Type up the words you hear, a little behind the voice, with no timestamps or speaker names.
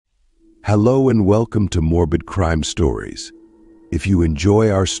Hello and welcome to Morbid Crime Stories. If you enjoy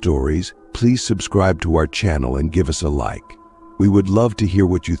our stories, please subscribe to our channel and give us a like. We would love to hear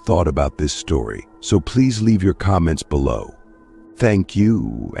what you thought about this story, so please leave your comments below. Thank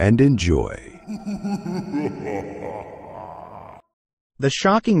you and enjoy. The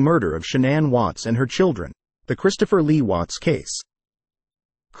shocking murder of Shanann Watts and her children, the Christopher Lee Watts case.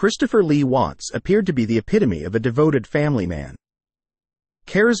 Christopher Lee Watts appeared to be the epitome of a devoted family man.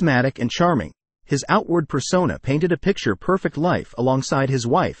 Charismatic and charming, his outward persona painted a picture-perfect life alongside his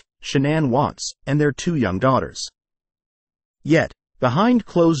wife, Shanann Watts, and their two young daughters. Yet, behind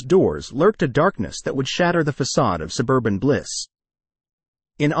closed doors lurked a darkness that would shatter the facade of suburban bliss.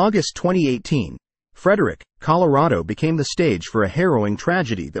 In August 2018, Frederick, Colorado became the stage for a harrowing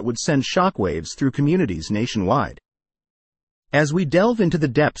tragedy that would send shockwaves through communities nationwide. As we delve into the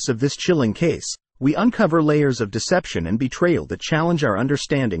depths of this chilling case, we uncover layers of deception and betrayal that challenge our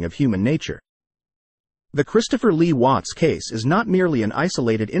understanding of human nature. The Christopher Lee Watts case is not merely an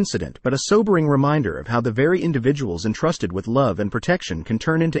isolated incident but a sobering reminder of how the very individuals entrusted with love and protection can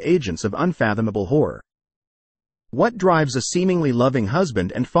turn into agents of unfathomable horror. What drives a seemingly loving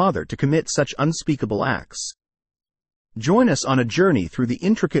husband and father to commit such unspeakable acts? Join us on a journey through the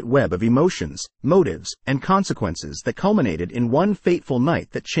intricate web of emotions, motives, and consequences that culminated in one fateful night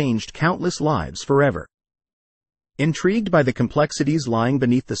that changed countless lives forever. Intrigued by the complexities lying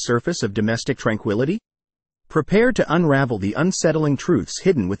beneath the surface of domestic tranquility? Prepare to unravel the unsettling truths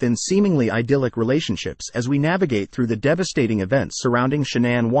hidden within seemingly idyllic relationships as we navigate through the devastating events surrounding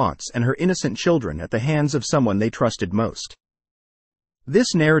Shanann Watts and her innocent children at the hands of someone they trusted most.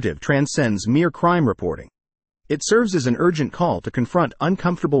 This narrative transcends mere crime reporting. It serves as an urgent call to confront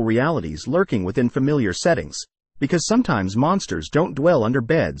uncomfortable realities lurking within familiar settings, because sometimes monsters don't dwell under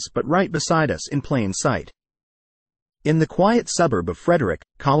beds but right beside us in plain sight. In the quiet suburb of Frederick,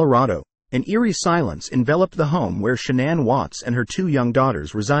 Colorado, an eerie silence enveloped the home where Shanann Watts and her two young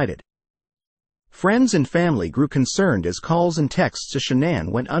daughters resided. Friends and family grew concerned as calls and texts to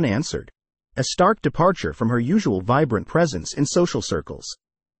Shanann went unanswered, a stark departure from her usual vibrant presence in social circles.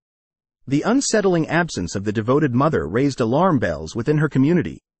 The unsettling absence of the devoted mother raised alarm bells within her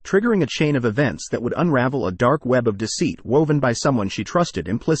community, triggering a chain of events that would unravel a dark web of deceit woven by someone she trusted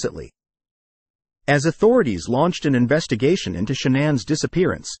implicitly. As authorities launched an investigation into Shanann's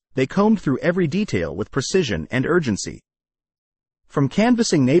disappearance, they combed through every detail with precision and urgency. From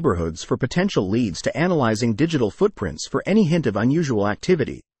canvassing neighborhoods for potential leads to analyzing digital footprints for any hint of unusual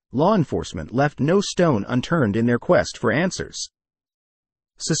activity, law enforcement left no stone unturned in their quest for answers.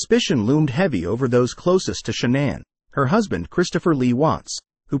 Suspicion loomed heavy over those closest to Shanann, her husband Christopher Lee Watts,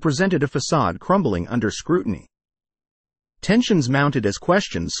 who presented a facade crumbling under scrutiny. Tensions mounted as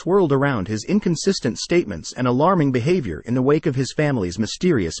questions swirled around his inconsistent statements and alarming behavior in the wake of his family's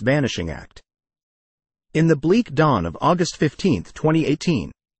mysterious vanishing act. In the bleak dawn of August 15,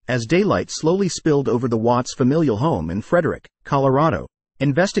 2018, as daylight slowly spilled over the Watts familial home in Frederick, Colorado,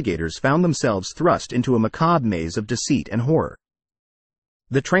 investigators found themselves thrust into a macabre maze of deceit and horror.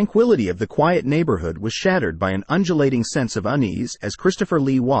 The tranquility of the quiet neighborhood was shattered by an undulating sense of unease as Christopher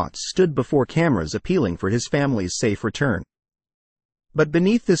Lee Watts stood before cameras appealing for his family's safe return. But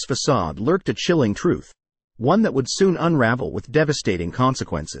beneath this facade lurked a chilling truth, one that would soon unravel with devastating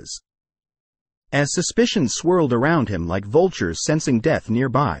consequences. As suspicions swirled around him like vultures sensing death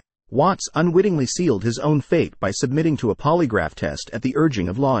nearby, Watts unwittingly sealed his own fate by submitting to a polygraph test at the urging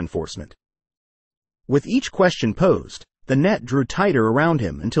of law enforcement. With each question posed, the net drew tighter around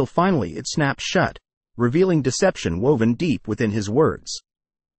him until finally it snapped shut, revealing deception woven deep within his words.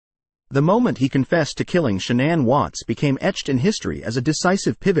 The moment he confessed to killing Shanann Watts became etched in history as a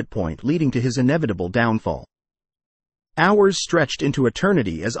decisive pivot point leading to his inevitable downfall. Hours stretched into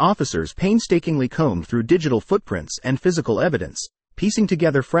eternity as officers painstakingly combed through digital footprints and physical evidence, piecing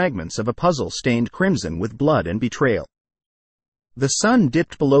together fragments of a puzzle stained crimson with blood and betrayal. The sun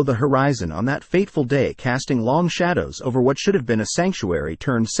dipped below the horizon on that fateful day, casting long shadows over what should have been a sanctuary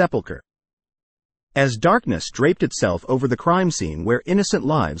turned sepulchre. As darkness draped itself over the crime scene where innocent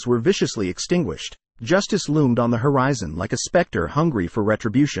lives were viciously extinguished, justice loomed on the horizon like a specter hungry for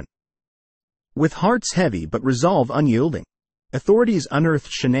retribution. With hearts heavy but resolve unyielding, authorities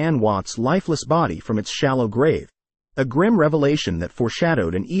unearthed Shanann Watts' lifeless body from its shallow grave, a grim revelation that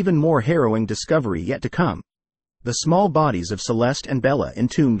foreshadowed an even more harrowing discovery yet to come: the small bodies of Celeste and Bella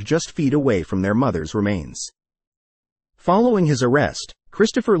entombed just feet away from their mother's remains. Following his arrest,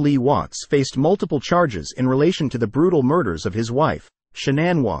 Christopher Lee Watts faced multiple charges in relation to the brutal murders of his wife,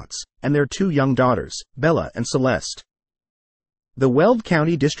 Shanann Watts, and their two young daughters, Bella and Celeste. The Weld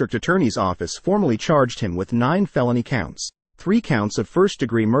County District Attorney's Office formally charged him with 9 felony counts, 3 counts of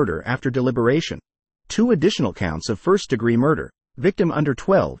first-degree murder after deliberation, 2 additional counts of first-degree murder, victim under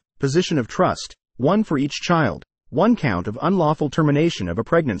 12, position of trust, 1 for each child, 1 count of unlawful termination of a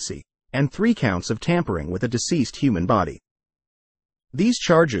pregnancy, and 3 counts of tampering with a deceased human body. These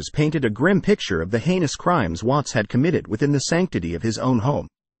charges painted a grim picture of the heinous crimes Watts had committed within the sanctity of his own home.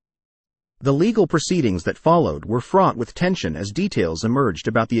 The legal proceedings that followed were fraught with tension as details emerged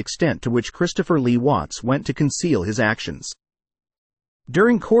about the extent to which Christopher Lee Watts went to conceal his actions.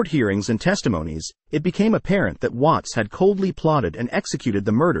 During court hearings and testimonies, it became apparent that Watts had coldly plotted and executed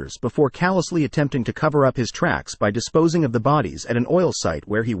the murders before callously attempting to cover up his tracks by disposing of the bodies at an oil site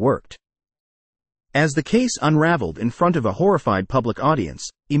where he worked. As the case unraveled in front of a horrified public audience,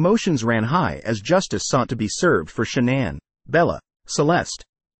 emotions ran high as justice sought to be served for Shanann, Bella, Celeste.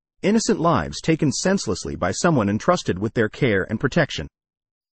 Innocent lives taken senselessly by someone entrusted with their care and protection.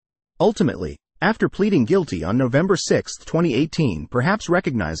 Ultimately, after pleading guilty on November 6, 2018, perhaps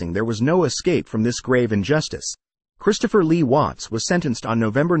recognizing there was no escape from this grave injustice, Christopher Lee Watts was sentenced on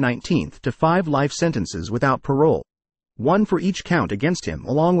November 19 to 5 life sentences without parole, 1 for each count against him,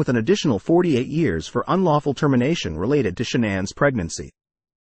 along with an additional 48 years for unlawful termination related to Shanann's pregnancy.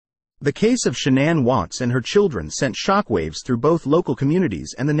 The case of Shanann Watts and her children sent shockwaves through both local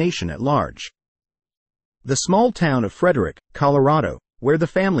communities and the nation at large. The small town of Frederick, Colorado, where the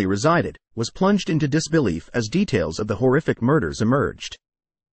family resided, was plunged into disbelief as details of the horrific murders emerged.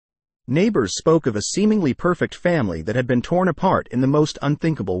 Neighbors spoke of a seemingly perfect family that had been torn apart in the most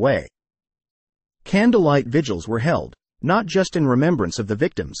unthinkable way. Candlelight vigils were held, not just in remembrance of the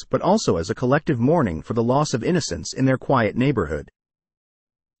victims but also as a collective mourning for the loss of innocence in their quiet neighborhood.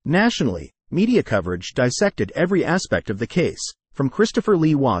 Nationally, media coverage dissected every aspect of the case, from Christopher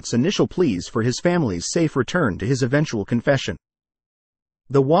Lee Watts' initial pleas for his family's safe return to his eventual confession.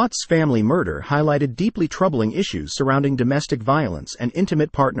 The Watts family murder highlighted deeply troubling issues surrounding domestic violence and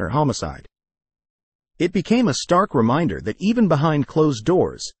intimate partner homicide. It became a stark reminder that even behind closed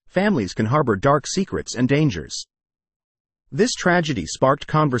doors, families can harbor dark secrets and dangers. This tragedy sparked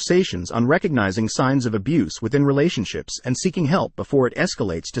conversations on recognizing signs of abuse within relationships and seeking help before it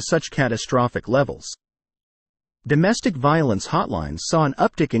escalates to such catastrophic levels. Domestic violence hotlines saw an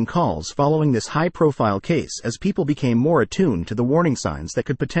uptick in calls following this high-profile case as people became more attuned to the warning signs that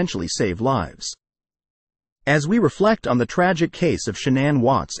could potentially save lives. As we reflect on the tragic case of Shanann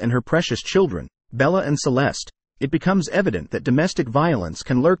Watts and her precious children, Bella and Celeste, it becomes evident that domestic violence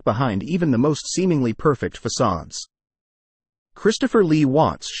can lurk behind even the most seemingly perfect facades. Christopher Lee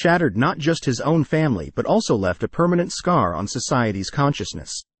Watts shattered not just his own family but also left a permanent scar on society's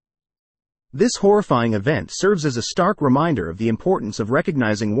consciousness. This horrifying event serves as a stark reminder of the importance of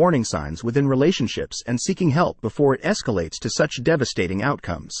recognizing warning signs within relationships and seeking help before it escalates to such devastating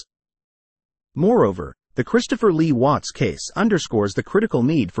outcomes. Moreover, the Christopher Lee Watts case underscores the critical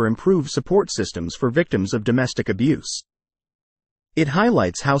need for improved support systems for victims of domestic abuse. It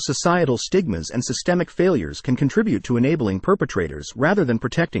highlights how societal stigmas and systemic failures can contribute to enabling perpetrators rather than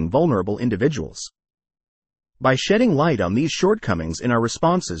protecting vulnerable individuals. By shedding light on these shortcomings in our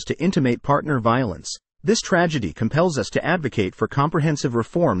responses to intimate partner violence, this tragedy compels us to advocate for comprehensive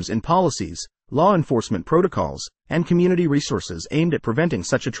reforms in policies, law enforcement protocols, and community resources aimed at preventing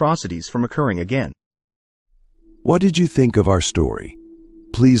such atrocities from occurring again. What did you think of our story?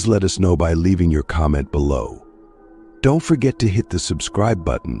 Please let us know by leaving your comment below. Don't forget to hit the subscribe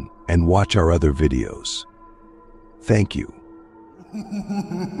button and watch our other videos. Thank you.